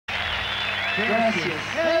Gracias.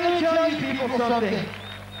 Hey, let me tell you people something.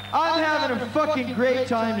 I'm having a fucking great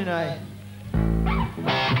time tonight.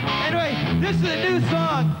 Anyway, this is a new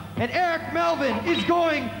song, and Eric Melvin is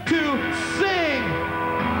going to sing.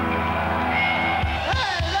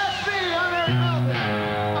 Hey, that's me. I'm Eric Melvin.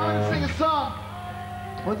 I'm going to sing a song.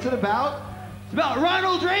 What's it about? It's about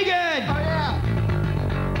Ronald Reagan. Oh, yeah.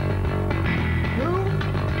 Who?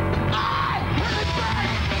 I heard it burn.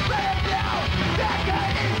 Let it down. That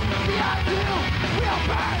guy is the I-2. We'll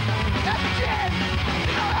burn. That's the chin.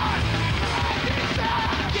 You know us. I think so.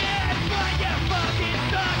 Yeah, it's like you fucking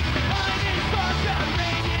suck. I'm in fucked up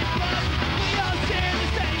Reagan club. We all share the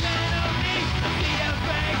same enemy. See the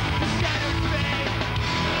fake, the shattered fake.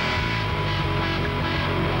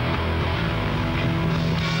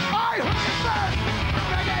 I heard it burn.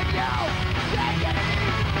 Reagan, yo. That enemy.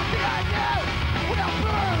 The I-2. We'll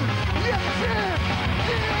burn. Yes, sir.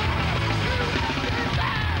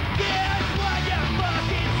 Yeah, it's like you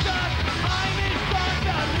fucking suck. I'm in fucked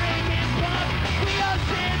up Reagan club. We all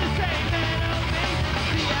share the same enemy.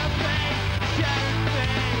 See the fake, shattered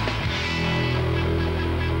fake.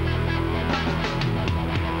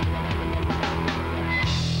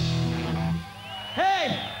 Hey,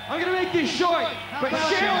 I'm gonna make this short, but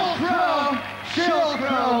Sheryl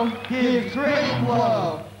Crow gives great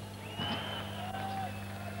blow.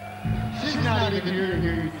 She's not even here to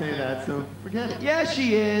hear you say that, so forget it. Yeah,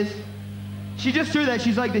 she is. She just threw that.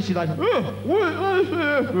 She's like this. She's like, what?